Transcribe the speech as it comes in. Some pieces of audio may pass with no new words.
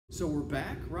So we're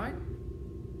back, right?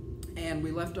 And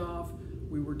we left off,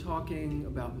 we were talking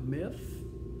about myth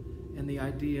and the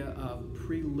idea of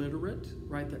pre-literate,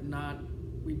 right? That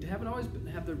we haven't always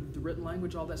have the written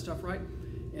language, all that stuff, right?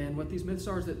 And what these myths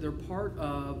are is that they're part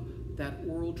of that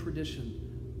oral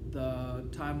tradition, the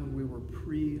time when we were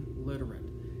pre-literate.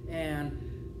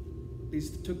 And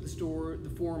these took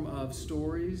the form of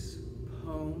stories,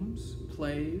 poems,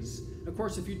 plays. Of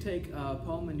course, if you take a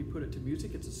poem and you put it to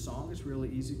music, it's a song. It's really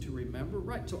easy to remember,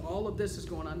 right? So all of this is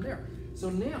going on there.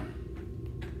 So now,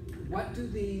 what do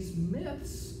these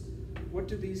myths, what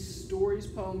do these stories,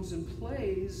 poems, and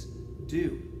plays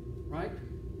do, right?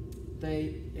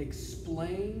 They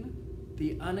explain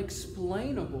the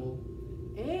unexplainable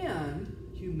and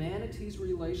humanity's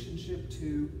relationship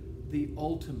to the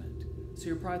ultimate. So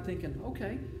you're probably thinking,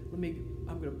 okay, let me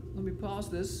pause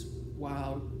this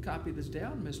while I copy this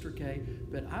down, Mr. K,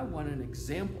 but I want an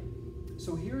example.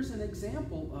 So here's an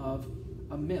example of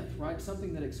a myth, right?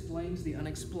 Something that explains the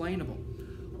unexplainable.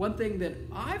 One thing that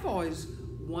I've always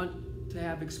want to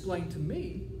have explained to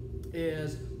me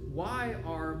is why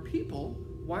are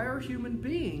human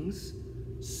beings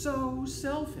so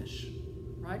selfish,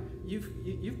 right?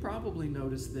 You've probably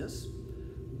noticed this.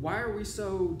 Why are we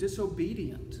so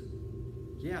disobedient?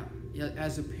 Yeah,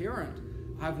 as a parent,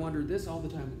 I've wondered this all the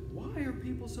time. Why are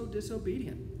people so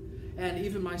disobedient? And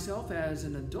even myself as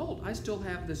an adult, I still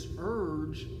have this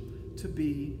urge to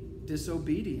be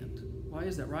disobedient. Why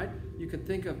is that, right? You could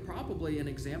think of probably an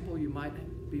example you might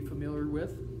be familiar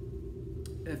with.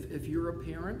 If you're a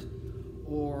parent,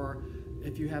 or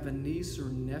if you have a niece or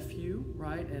nephew,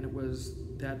 right, and it was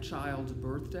that child's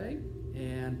birthday,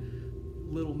 and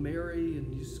little Mary,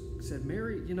 and you said,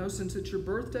 Mary, since it's your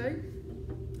birthday,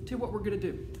 tell you what we're going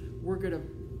to do.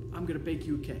 I'm going to bake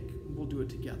you a cake. We'll do it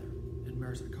together. And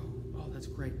Mary's like, oh, that's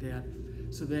great, Dad.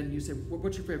 So then you say,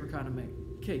 what's your favorite kind of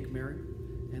cake, Mary?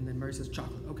 And then Mary says,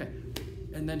 chocolate. Okay.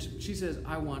 And then she says,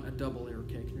 I want a double layer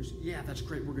cake. And you're saying, yeah, that's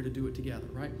great. We're going to do it together,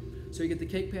 right? So you get the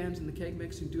cake pans and the cake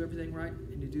mix, and you do everything right,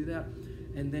 and you do that.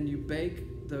 And then you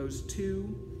bake those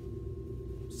two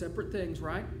separate things,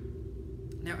 right?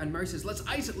 Now, and Mary says, let's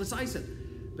ice it.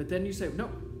 But then you say, no,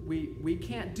 we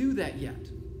can't do that yet.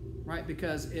 Right?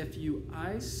 Because if you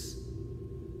ice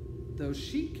those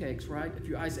sheet cakes, right? If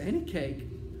you ice any cake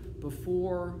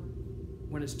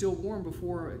when it's still warm,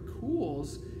 before it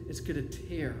cools, it's going to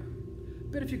tear.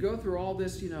 But if you go through all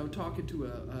this, talking to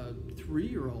a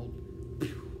 3-year-old,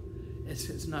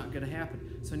 it's not going to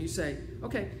happen. So when you say,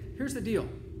 okay, here's the deal.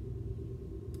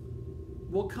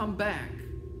 We'll come back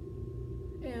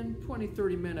in 20,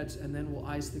 30 minutes, and then we'll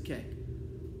ice the cake.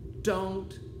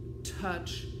 Don't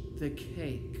touch the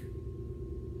cake.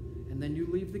 And then you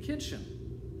leave the kitchen.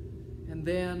 And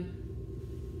then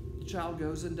the child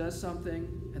goes and does something,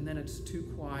 and then it's too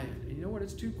quiet. And you know what?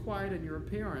 It's too quiet, and you're a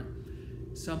parent.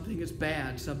 Something is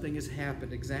bad. Something has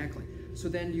happened. Exactly. So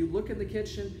then you look in the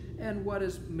kitchen, and what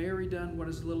has Mary done? What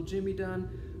has little Jimmy done?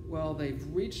 Well, they've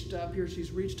reached up here.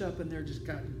 She's reached up, and they're just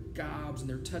got gobs, and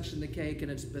they're touching the cake, and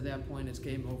at that point, it's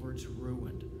game over. It's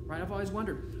ruined. Right? I've always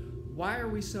wondered, why are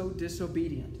we so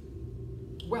disobedient?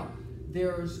 Well,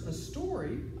 there's a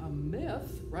story, a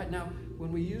myth, right? Now,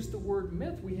 when we use the word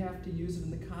myth, we have to use it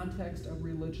in the context of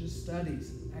religious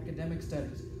studies, academic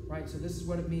studies, right? So this is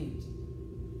what it means.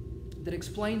 That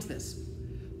explains this.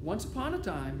 Once upon a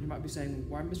time, you might be saying,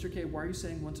 why, Mr. K, why are you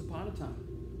saying once upon a time?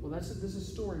 Well, this is a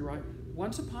story, right?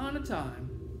 Once upon a time,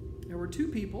 there were two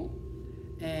people,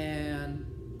 and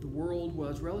the world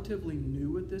was relatively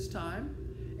new at this time,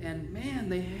 and man,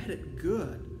 they had it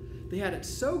good. They had it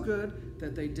so good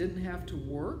that they didn't have to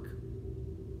work,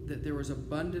 that there was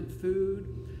abundant food,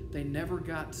 they never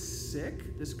got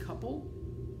sick, this couple,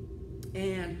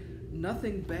 and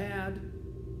nothing bad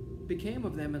became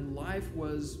of them, and life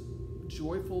was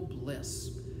joyful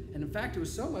bliss. And in fact, it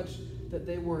was so much that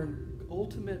they were in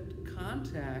ultimate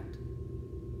contact,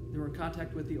 they were in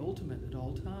contact with the ultimate at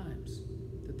all times,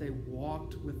 that they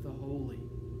walked with the holy.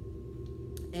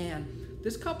 And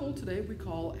this couple today we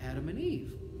call Adam and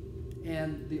Eve.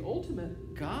 And the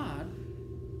ultimate God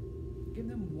gave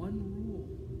them one rule,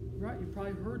 right? You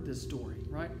probably heard this story,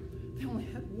 right? They only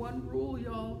had one rule,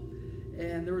 y'all.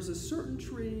 And there was a certain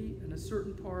tree in a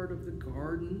certain part of the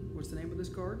garden. What's the name of this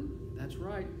garden? That's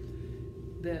right.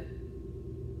 That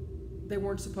they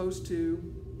weren't supposed to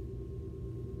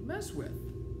mess with.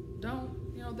 Don't,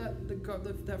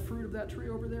 that fruit of that tree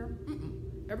over there?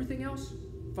 Everything else?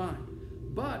 Fine.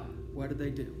 But what did they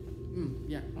do? And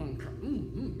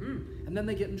then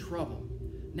they get in trouble.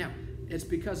 Now, it's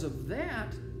because of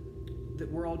that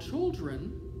we're all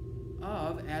children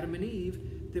of Adam and Eve,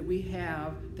 that we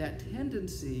have that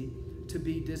tendency to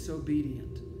be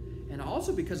disobedient. And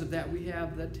also because of that, we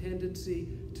have the tendency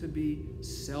to be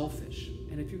selfish.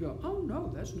 And if you go, oh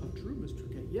no, that's not true, Mr.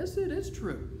 K. Yes, it is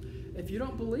true. If you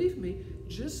don't believe me,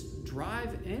 just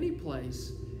drive any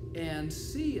place and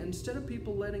see, instead of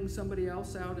people letting somebody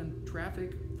else out in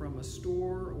traffic from a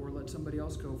store or let somebody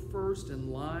else go first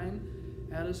in line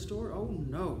at a store, oh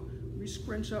no, we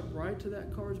scrunch up right to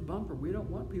that car's bumper. We don't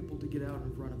want people to get out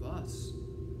in front of us.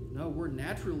 No, we're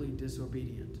naturally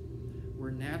disobedient.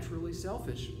 We're naturally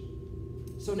selfish.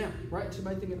 So now, right,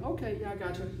 somebody thinking, okay, yeah, I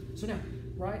gotcha. So now,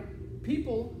 right,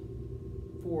 people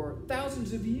for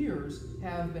thousands of years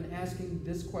have been asking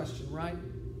this question, right?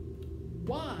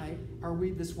 Why are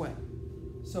we this way?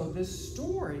 So this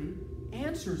story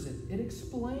answers it. It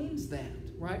explains that,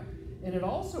 right? And it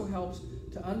also helps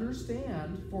to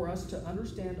understand, for us to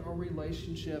understand our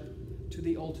relationship to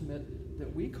the ultimate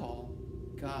that we call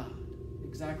God.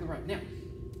 Exactly right. Now,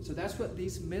 so that's what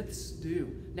these myths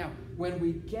do. Now, when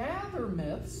we gather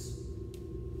myths,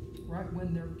 right,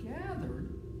 when they're gathered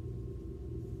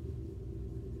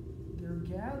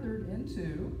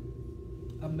into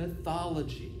a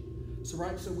mythology. So,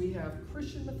 right, so we have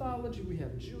Christian mythology, we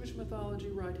have Jewish mythology,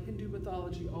 right, Hindu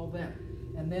mythology, all that.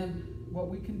 And then what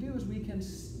we can do is we can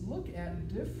look at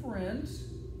different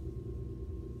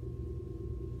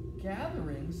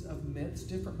gatherings of myths,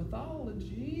 different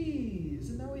mythologies,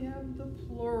 and then we have the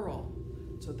plural.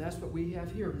 So that's what we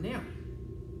have here. Now,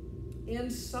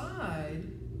 inside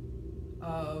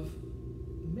of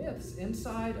myths,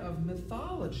 inside of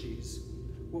mythologies,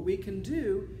 what we can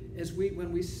do is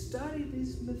when we study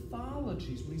these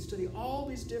mythologies, when we study all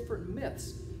these different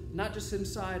myths, not just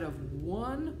inside of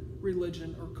one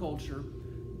religion or culture,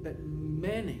 but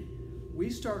many, we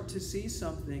start to see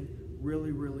something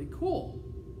really, really cool.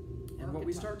 And what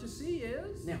we start to see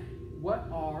is, now, what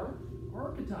are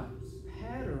archetypes?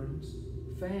 Patterns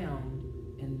found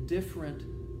in different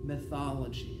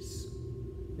mythologies.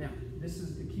 Now, this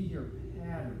is the key here,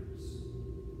 patterns.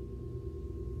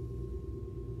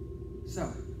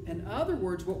 So, in other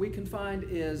words, what we can find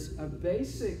is a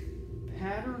basic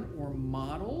pattern or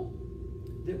model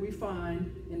that we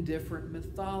find in different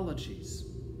mythologies.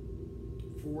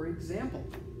 For example,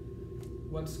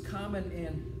 what's common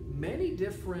in many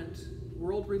different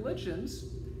world religions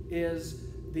is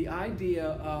the idea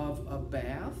of a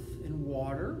bath in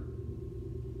water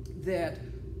that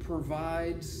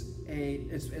provides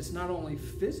it's not only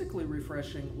physically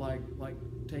refreshing like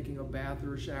taking a bath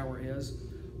or a shower is,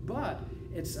 but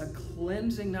it's a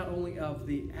cleansing not only of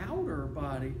the outer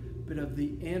body, but of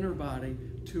the inner body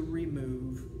to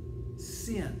remove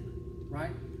sin,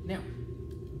 right? Now,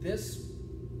 this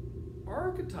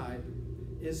archetype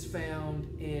is found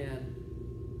in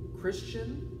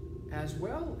Christian as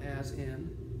well as in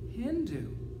Hindu.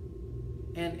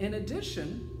 And in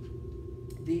addition,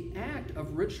 the act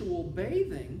of ritual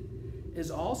bathing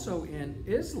is also in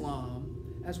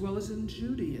Islam as well as in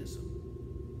Judaism.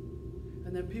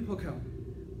 And then people go,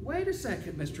 wait a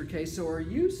second, Mr. K, so are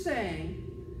you saying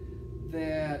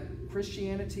that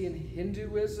Christianity and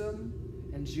Hinduism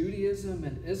and Judaism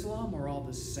and Islam are all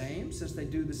the same since they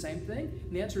do the same thing?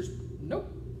 And the answer is nope.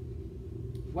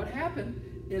 What happened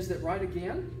is that, right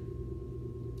again,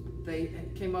 they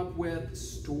came up with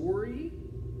story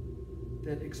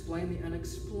that explain the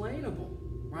unexplainable,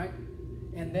 right?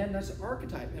 And then that's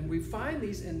archetype. And we find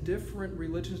these in different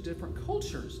religions, different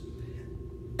cultures.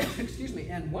 Excuse me.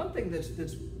 And one thing that's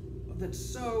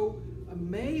so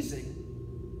amazing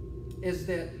is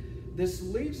that this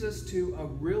leads us to a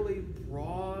really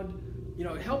broad,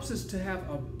 it helps us to have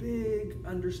a big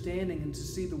understanding and to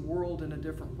see the world in a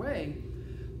different way,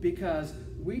 because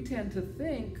we tend to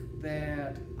think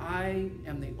that I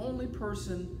am the only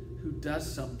person who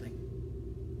does something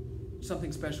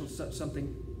special,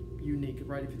 something unique,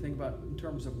 right? If you think about in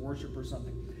terms of worship or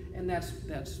something. And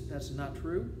that's not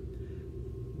true.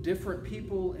 Different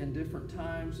people in different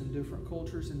times and different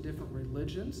cultures and different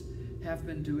religions have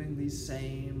been doing these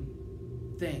same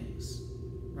things,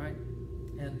 right?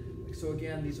 And so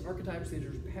again, these archetypes, these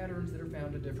are patterns that are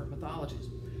found in different mythologies.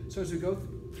 So as we go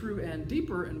through and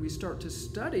deeper and we start to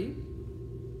study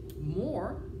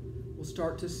more, we'll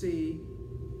start to see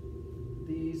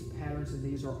these patterns and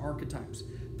these are archetypes.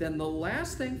 Then the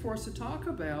last thing for us to talk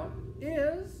about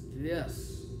is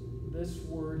this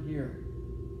word here.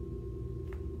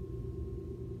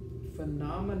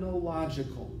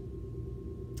 Phenomenological.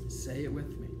 Say it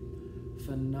with me.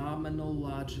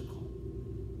 Phenomenological.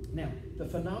 Now, the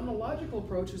phenomenological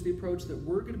approach is the approach that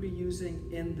we're going to be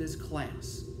using in this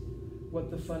class.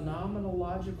 What the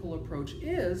phenomenological approach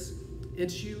is,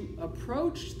 it's you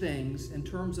approach things in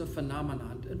terms of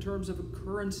phenomena, in terms of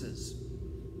occurrences.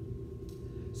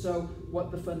 So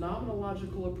what the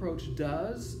phenomenological approach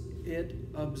does, it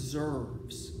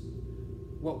observes.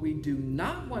 What we do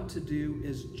not want to do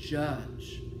is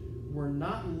judge. We're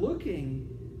not looking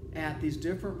at these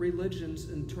different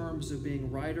religions in terms of being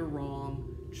right or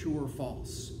wrong, true or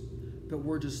false. But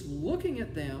we're just looking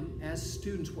at them as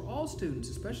students. We're all students,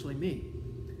 especially me.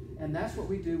 And that's what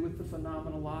we do with the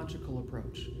phenomenological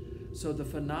approach. So the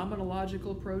phenomenological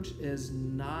approach is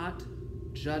not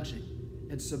judging,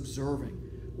 it's observing.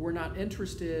 We're not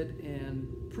interested in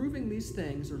proving these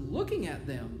things or looking at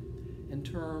them in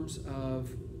terms of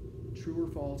true or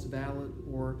false, valid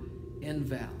or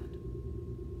invalid.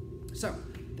 So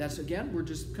that's, again, we're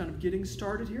just kind of getting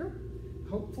started here.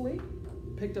 Hopefully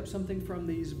picked up something from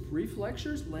these brief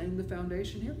lectures, laying the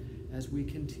foundation here as we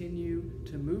continue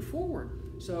to move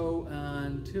forward. So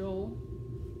until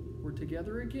we're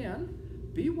together again,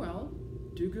 be well,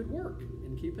 do good work,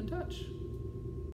 and keep in touch.